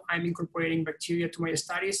 and now I'm incorporating bacteria to my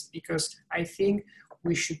studies because I think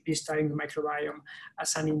we should be studying the microbiome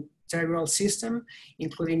as an integral system,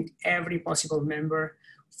 including every possible member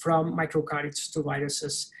from microeukaryotes to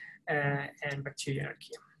viruses and bacteria and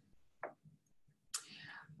archaea.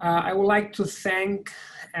 I would like to thank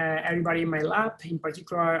everybody in my lab, in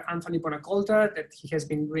particular Anthony Bonacolta, that he has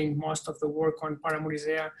been doing most of the work on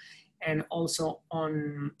Paramuricea and also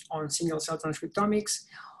on single cell transcriptomics,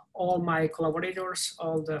 all my collaborators,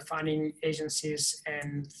 all the funding agencies,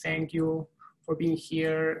 and thank you for being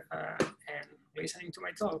here and listening to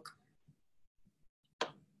my talk.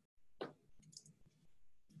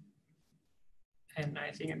 And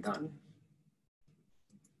I think I'm done.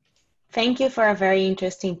 Thank you for a very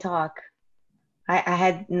interesting talk. I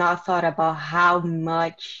had not thought about how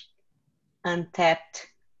much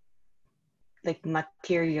untapped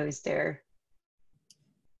material is there.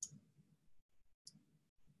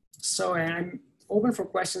 So I'm open for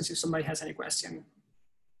questions if somebody has any question.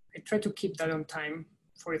 I try to keep that on time,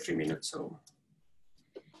 43 minutes, so.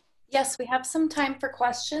 Yes, we have some time for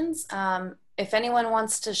questions. If anyone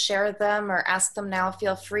wants to share them or ask them now,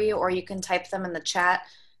 feel free, or you can type them in the chat,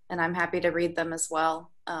 and I'm happy to read them as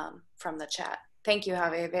well from the chat. Thank you,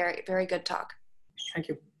 Javier. Very, very good talk. Thank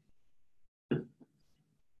you.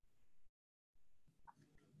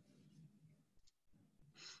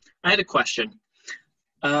 I had a question.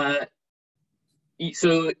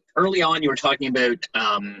 So early on, you were talking about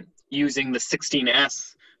using the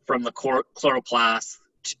 16S from the chloroplast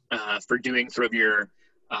for doing sort of your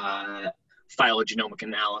phylogenomic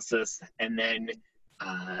analysis, and then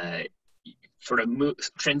sort of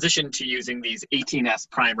transition to using these 18S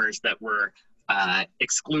primers that were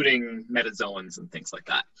excluding metazoans and things like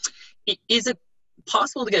that. Is it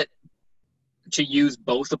possible to use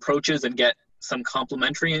both approaches and get some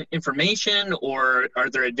complementary information, or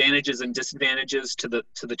are there advantages and disadvantages to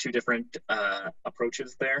the two different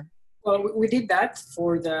approaches there? Well, we did that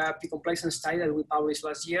for the P-complexant study that we published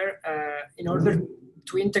last year in order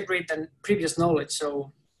to integrate the previous knowledge.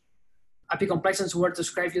 So P-complexants were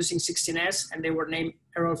described using 16S and they were named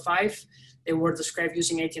error 5. They were described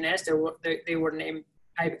using 18S, they were named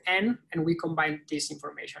type N, and we combined this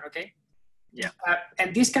information, okay? Yeah.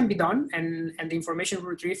 And this can be done, and the information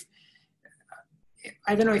retrieved,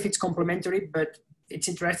 I don't know if it's complementary, but it's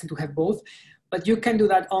interesting to have both. But you can do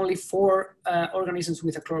that only for organisms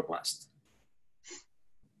with a chloroplast.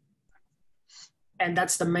 And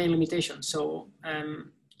that's the main limitation. So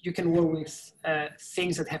you can work with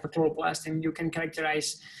things that have a chloroplast, and you can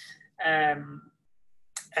characterize the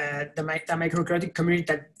microeukaryotic community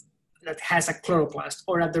that has a chloroplast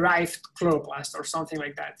or a derived chloroplast or something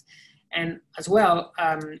like that. And as well,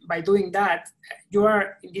 by doing that, you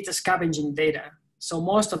are indeed scavenging data. So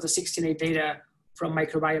most of the 16A data from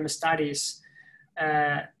microbiome studies,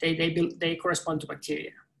 they correspond to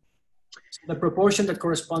bacteria. So the proportion that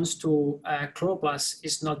corresponds to chloroplasts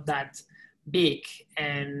is not that big,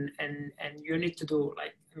 and you need to do,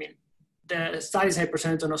 like, I mean, the studies I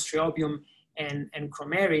presented on Ostriobium and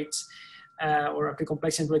chromerids or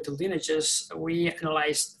P-complexant related lineages, we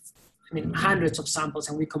analyzed, I mean, hundreds of samples,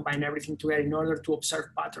 and we combine everything together in order to observe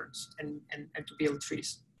patterns and to build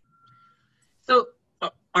trees. So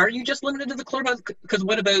are you just limited to the chloroplast? Because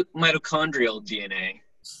what about mitochondrial DNA?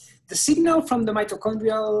 The signal from the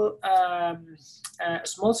mitochondrial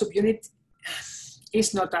small subunit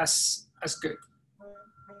is not as good.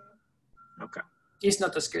 Okay. It's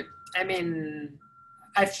not as good. I mean,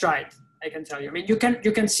 I've tried, I can tell you. I mean, you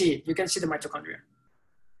can see the mitochondria.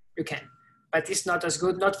 You can. But it's not as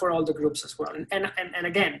good, not for all the groups as well. And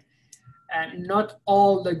again, not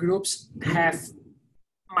all the groups have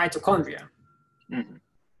mitochondria. Mm-hmm.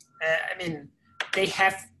 I mean, they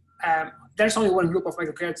have, there's only one group of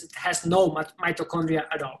microeukaryotes that has no mitochondria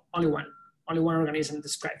at all, only one organism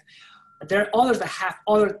described. But there are others that have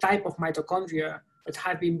other type of mitochondria that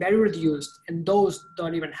have been very reduced, and those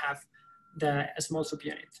don't even have the small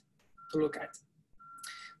subunit to look at.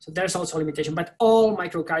 So there's also a limitation, but all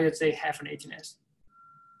microeukaryotes, they have an 18S.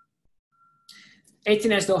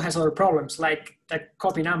 18S though has other problems, like the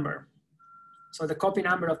copy number. So the copy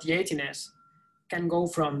number of the 18S can go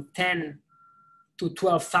from 10 to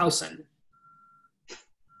 12,000.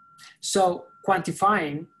 So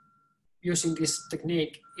quantifying using this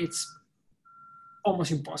technique, it's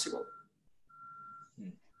almost impossible.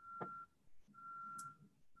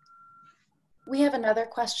 We have another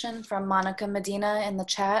question from Monica Medina in the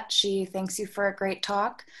chat. She thanks you for a great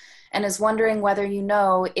talk and is wondering whether you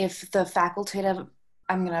know if the facultative,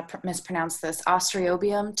 I'm going to mispronounce this,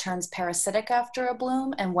 Ostriobium turns parasitic after a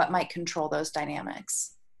bloom, and what might control those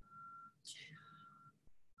dynamics.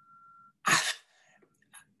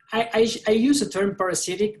 I use the term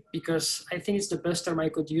parasitic because I think it's the best term I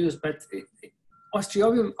could use, but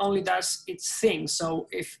Ostriobium only does its thing. So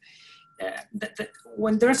if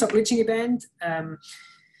when there's a bleaching event,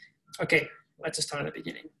 okay, let's start at the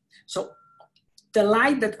beginning. So the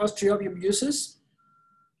light that Ostriobium uses,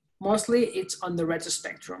 mostly it's on the red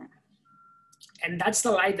spectrum. And that's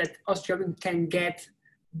the light that Ostriobium can get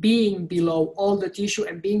being below all the tissue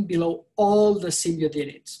and being below all the symbiote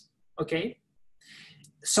units, okay?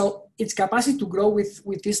 So its capacity to grow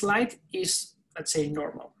with this light is, let's say,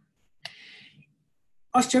 normal.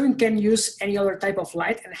 Ostriobium can use any other type of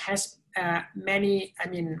light and has many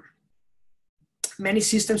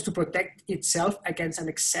systems to protect itself against an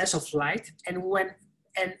excess of light. And when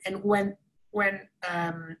the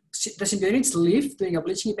symbionts leave during a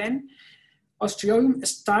bleaching event, Ostriobium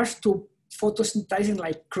starts to photosynthesizing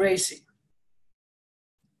like crazy.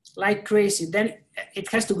 Then it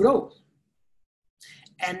has to grow.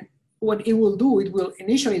 And what it will do,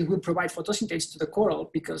 initially it will provide photosynthesis to the coral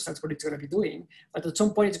because that's what it's going to be doing. But at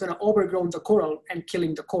some point it's going to overgrow the coral and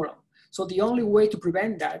killing the coral. So the only way to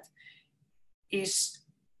prevent that is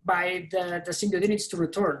by the symbiodinids to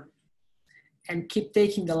return and keep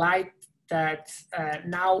taking the light that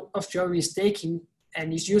now Ostrioium is taking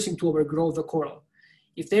and is using to overgrow the coral.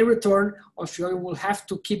 If they return, Ostrioium will have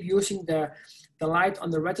to keep using the light on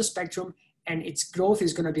the red spectrum, and its growth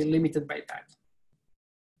is going to be limited by that.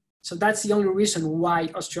 So that's the only reason why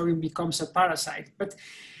Ostrioium becomes a parasite. But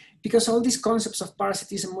because all these concepts of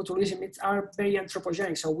parasitism, mutualism, are very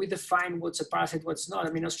anthropogenic. So we define what's a parasite, what's not.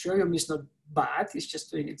 I mean, Ostrioium is not bad, it's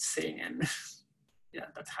just doing its thing, and yeah,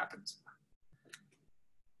 that happens.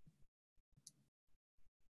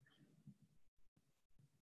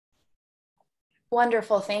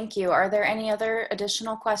 Wonderful, thank you. Are there any other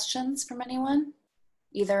additional questions from anyone?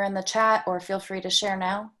 Either in the chat or feel free to share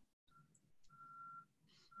now.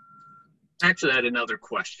 Actually, I had another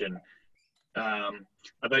question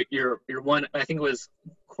about your one, I think it was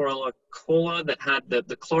Coralicola, that had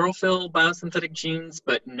the chlorophyll biosynthetic genes,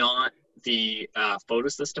 but not the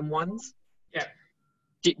photosystem ones. Yeah.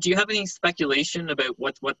 Do you have any speculation about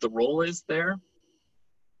what the role is there?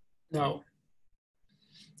 No.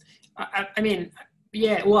 I mean,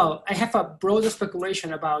 yeah, well, I have a broader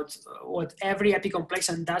speculation about what every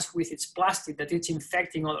epicomplexan does with its plastic, that it's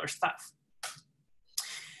infecting other stuff.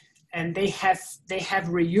 And they have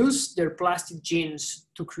reused their plastic genes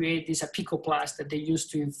to create this apicoplast that they use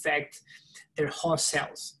to infect their host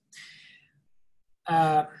cells.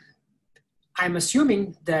 I'm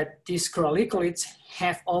assuming that these corallicolytes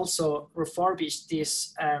have also refurbished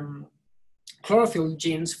these chlorophyll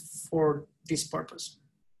genes for this purpose.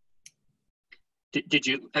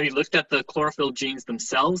 Have you looked at the chlorophyll genes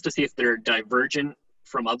themselves to see if they're divergent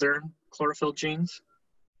from other chlorophyll genes?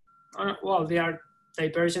 Well, they are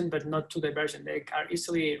divergent, but not too divergent. They are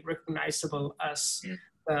easily recognizable as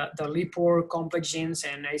the LIPOR complex genes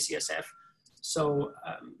and ACSF. So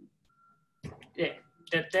yeah,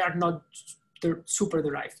 they are not super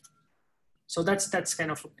derived. So that's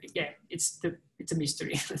kind of, yeah, it's a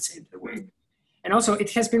mystery, let's say that way. And also, it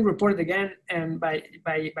has been reported again by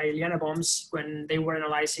Liana Boms when they were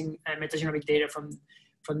analyzing metagenomic data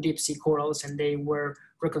from deep sea corals, and they were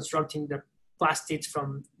reconstructing the plastids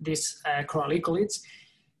from these corallicolytes.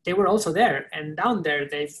 They were also there, and down there,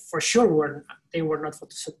 they for sure were not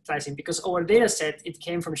photosynthesizing, because our data set, it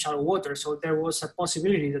came from shallow water, so there was a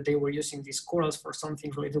possibility that they were using these corals for something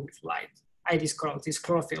related with light. These corals, this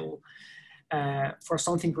chlorophyll, for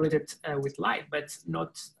something related with light, but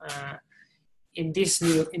not. In this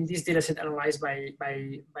data set analyzed by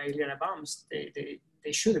Liana Baums,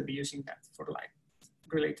 they shouldn't be using that for light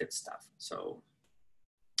related stuff. So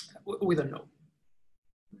we don't know.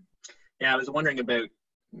 Yeah, I was wondering about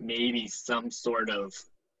maybe some sort of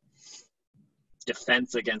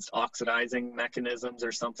defense against oxidizing mechanisms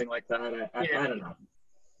or something like that. I don't know.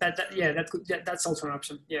 That's also an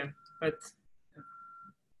option. Yeah, but.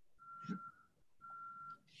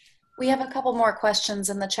 We have a couple more questions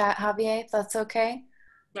in the chat, Javier, if that's okay.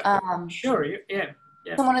 Sure, yeah.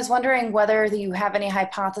 Someone is wondering whether you have any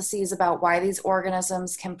hypotheses about why these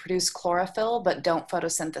organisms can produce chlorophyll but don't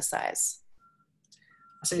photosynthesize.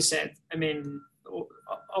 As I said, I mean,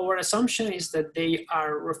 our assumption is that they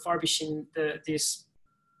are refurbishing this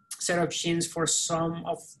set of genes for some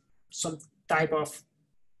type of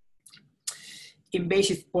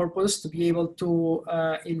invasive purpose to be able to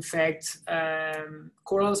infect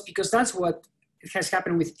corals, because that's what has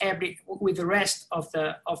happened with the rest of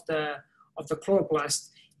the chloroplast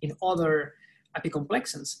in other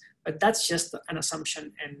apicomplexans. But that's just an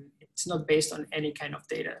assumption, and it's not based on any kind of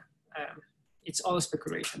data. It's all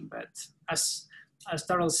speculation. But as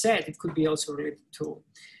Darrell said, it could be also related to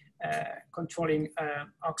controlling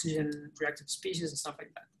oxygen-reactive species and stuff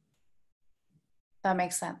like that. That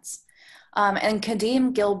makes sense. And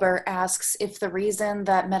Kadeem Gilbert asks if the reason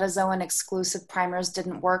that metazoan exclusive primers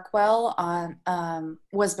didn't work well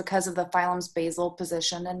was because of the phylum's basal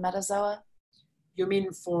position in metazoa. You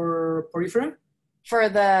mean for Porifera? For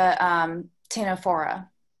the Ctenophora.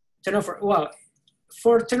 Well,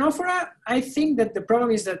 for Ctenophora, I think that the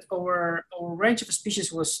problem is that our range of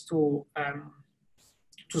species was too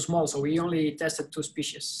small, so we only tested 2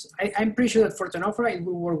 species. I'm pretty sure that for Ctenophora, it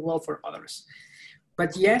will work well for others.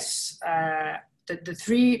 But yes, the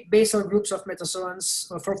 3 basal groups of metazoans,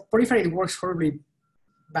 for Porifera, it works horribly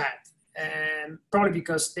bad, probably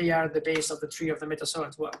because they are the base of the tree of the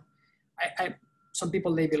metazoans. Well, some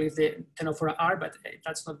people, they believe the Ctenophora are, but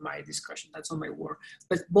that's not my discussion. That's not my work.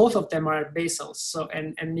 But both of them are basal. So,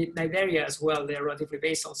 and Cnidaria as well, they're relatively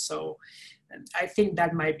basal. So I think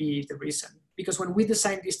that might be the reason. Because when we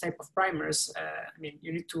design these type of primers, I mean,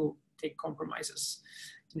 you need to take compromises.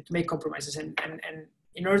 You need to make compromises. And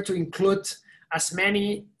in order to include as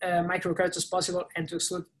many microeukaryotes as possible and to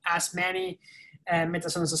exclude as many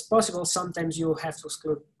metazoans as possible, sometimes you have to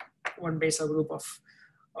exclude one basal group of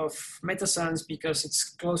metazoans because it's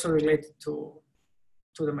closer related to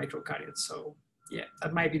the microeukaryotes. So yeah,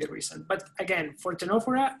 that might be the reason. But again, for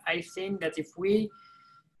Ctenophora, I think that if we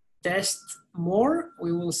test more,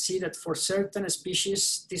 we will see that for certain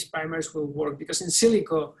species, these primers will work, because in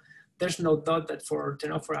silico, there's no doubt that for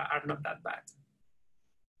Ctenophora are not that bad.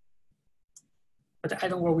 But I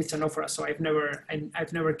don't work with Ctenophora, so I've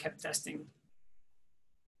never kept testing.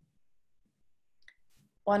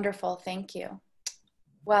 Wonderful, thank you.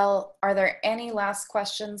 Well, are there any last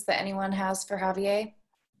questions that anyone has for Javier?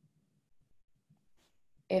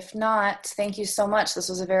 If not, thank you so much. This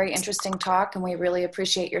was a very interesting talk and we really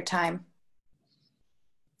appreciate your time.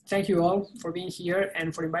 Thank you all for being here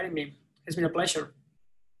and for inviting me. It's been a pleasure.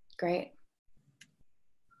 Great.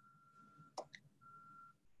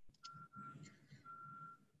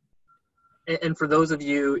 And for those of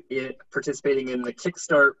you participating in the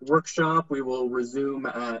Kickstart workshop, we will resume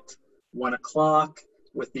at 1 o'clock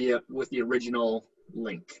with the original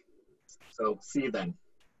link. So see you then.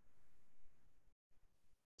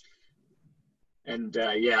 And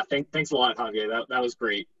yeah, thanks a lot, Javier. That was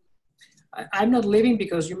great. I'm not leaving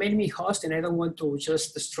because you made me host, and I don't want to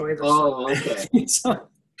just destroy the. Oh, okay. So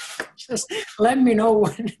just let me know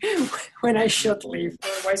when I should leave.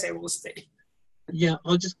 Otherwise, I will stay. Yeah,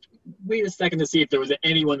 I'll just wait a second to see if there was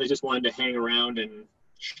anyone that just wanted to hang around and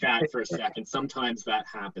chat for a second. Sometimes that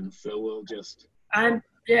happens, so we'll just.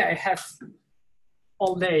 Yeah, I have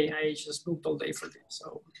all day. I just booked all day for this,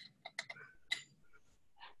 so.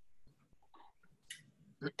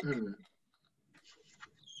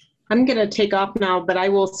 I'm going to take off now, but I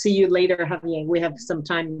will see you later, Javier. We have some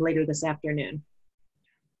time later this afternoon.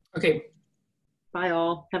 Okay. Bye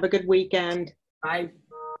all. Have a good weekend. Bye.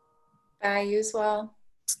 Bye, you as well.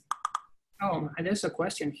 Oh, and there's a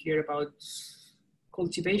question here about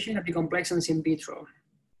cultivation of decomplexants in vitro.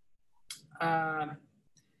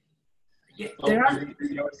 Yeah, there are.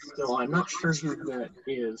 So I'm not sure who that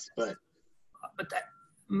is, but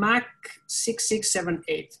Mac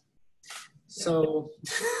 6678. So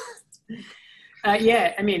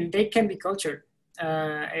yeah, I mean, they can be cultured.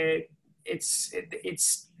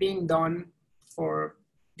 It's being done for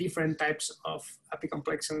different types of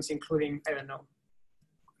apicomplexans, including, I don't know,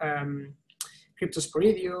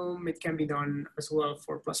 Cryptosporidium. It can be done as well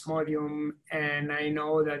for Plasmodium. And I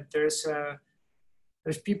know that there's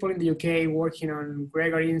people in the UK working on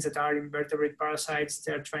gregarines that are invertebrate parasites.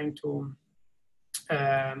 They're trying to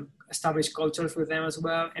establish cultures with them as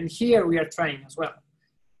well. And here we are trying as well.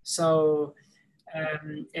 So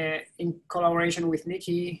in collaboration with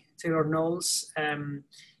Nikki Taylor-Knowles,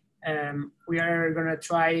 we are gonna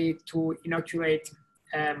try to inoculate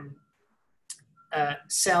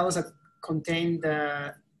cells that contain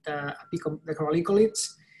the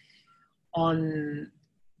corallicolids on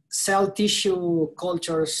cell tissue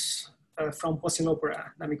cultures from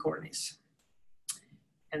Poecilopora damicornis.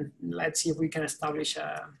 And let's see if we can establish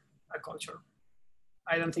a culture.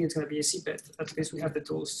 I don't think it's going to be easy, but at least we have the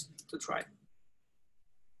tools to try.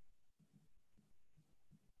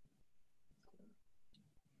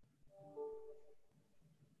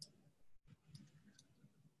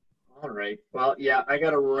 all right. Well, yeah, I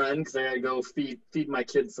got to run because I got to go feed my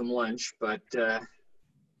kids some lunch. But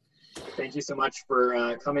thank you so much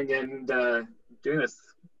for coming in and doing this.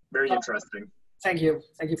 Very interesting. Thank you.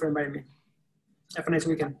 Thank you for inviting me. Have a nice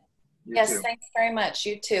weekend. You Yes, too. thanks very much.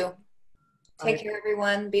 You too. Take Bye. care,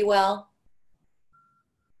 everyone. Be well.